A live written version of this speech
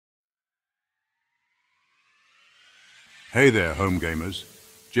Hey there, home gamers.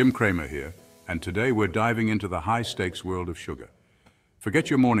 Jim Cramer here, and today we're diving into the high-stakes world of sugar. Forget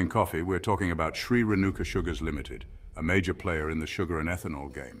your morning coffee, we're talking about Shree Renuka Sugars Limited, a major player in the sugar and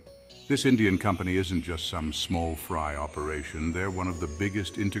ethanol game. This Indian company isn't just some small fry operation, they're one of the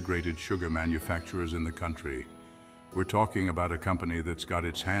biggest integrated sugar manufacturers in the country. We're talking about a company that's got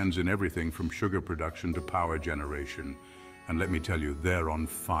its hands in everything from sugar production to power generation. And let me tell you, they're on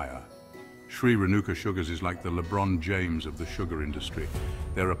fire. Shree Renuka Sugars is like the LeBron James of the sugar industry.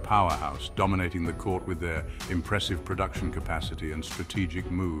 They're a powerhouse, dominating the court with their impressive production capacity and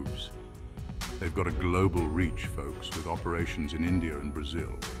strategic moves. They've got a global reach, folks, with operations in India and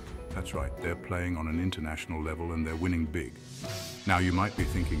Brazil. That's right, they're playing on an international level and they're winning big. Now you might be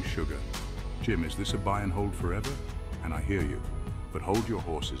thinking sugar. Jim, is this a buy and hold forever? And I hear you. But hold your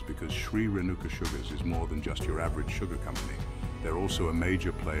horses, because Shree Renuka Sugars is more than just your average sugar company. They're also a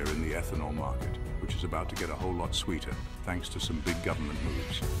major player in the ethanol market, which is about to get a whole lot sweeter, thanks to some big government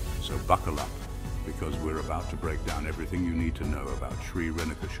moves. So buckle up, because we're about to break down everything you need to know about Shree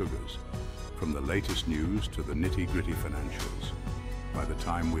Renuka Sugars, from the latest news to the nitty-gritty financials. By the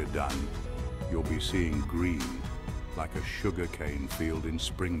time we're done, you'll be seeing green, like a sugarcane field in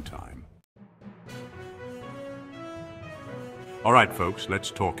springtime. All right, folks, let's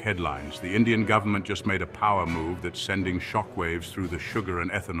talk headlines. The Indian government just made a power move that's sending shockwaves through the sugar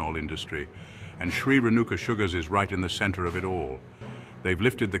and ethanol industry, and Shree Renuka Sugars is right in the center of it all. They've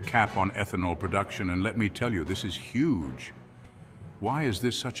lifted the cap on ethanol production, and let me tell you, this is huge. Why is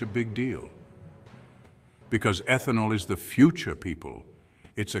this such a big deal? Because ethanol is the future, people.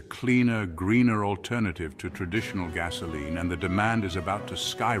 It's a cleaner, greener alternative to traditional gasoline, and the demand is about to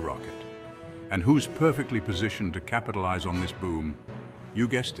skyrocket. And who's perfectly positioned to capitalize on this boom? You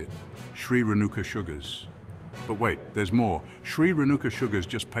guessed it, Shree Renuka Sugars. But wait, there's more. Shree Renuka Sugars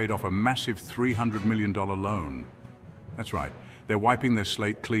just paid off a massive $300 million loan. That's right, they're wiping their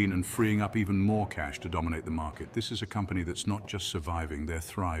slate clean and freeing up even more cash to dominate the market. This is a company that's not just surviving, they're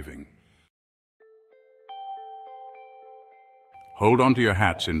thriving. Hold on to your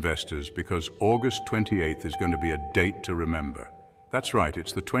hats, investors, because August 28th is going to be a date to remember. That's right,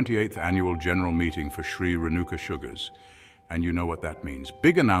 it's the 28th annual general meeting for Shree Renuka Sugars. And you know what that means.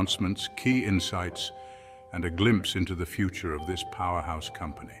 Big announcements, key insights, and a glimpse into the future of this powerhouse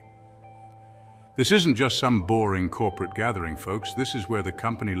company. This isn't just some boring corporate gathering, folks. This is where the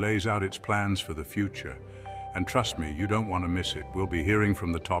company lays out its plans for the future. And trust me, you don't want to miss it. We'll be hearing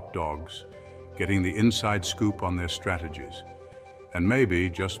from the top dogs, getting the inside scoop on their strategies. And maybe,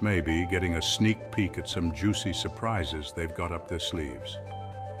 just maybe, getting a sneak peek at some juicy surprises they've got up their sleeves.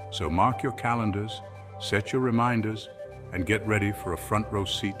 So mark your calendars, set your reminders, and get ready for a front row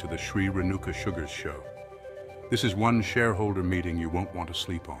seat to the Shree Renuka Sugars show. This is one shareholder meeting you won't want to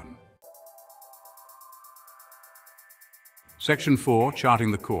sleep on. Section 4,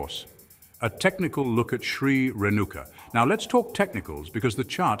 Charting the Course. A technical look at Shree Renuka. Now let's talk technicals, because the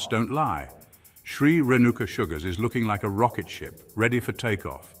charts don't lie. Shree Renuka Sugars is looking like a rocket ship, ready for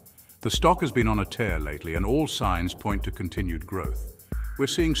takeoff. The stock has been on a tear lately, and all signs point to continued growth. We're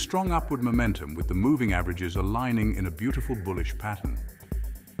seeing strong upward momentum, with the moving averages aligning in a beautiful bullish pattern.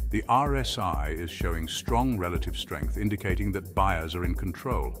 The RSI is showing strong relative strength, indicating that buyers are in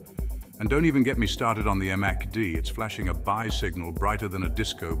control. And don't even get me started on the MACD, it's flashing a buy signal brighter than a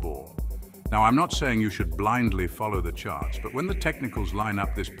disco ball. Now, I'm not saying you should blindly follow the charts, but when the technicals line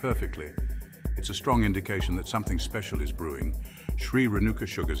up this perfectly, it's a strong indication that something special is brewing. Shree Renuka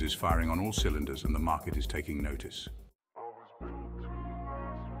Sugars is firing on all cylinders and the market is taking notice.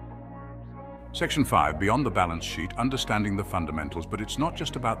 Section 5, Beyond the Balance Sheet, Understanding the Fundamentals. But it's not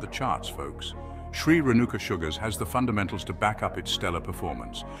just about the charts, folks. Shree Renuka Sugars has the fundamentals to back up its stellar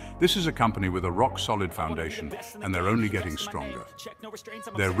performance. This is a company with a rock-solid foundation, and they're only getting stronger.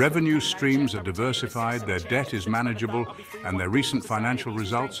 Their revenue streams are diversified, their debt is manageable, and their recent financial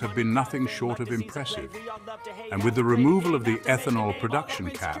results have been nothing short of impressive. And with the removal of the ethanol production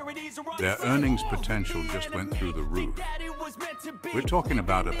cap, their earnings potential just went through the roof. We're talking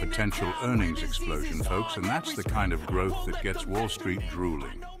about a potential earnings explosion, folks, and that's the kind of growth that gets Wall Street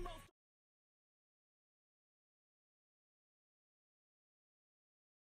drooling.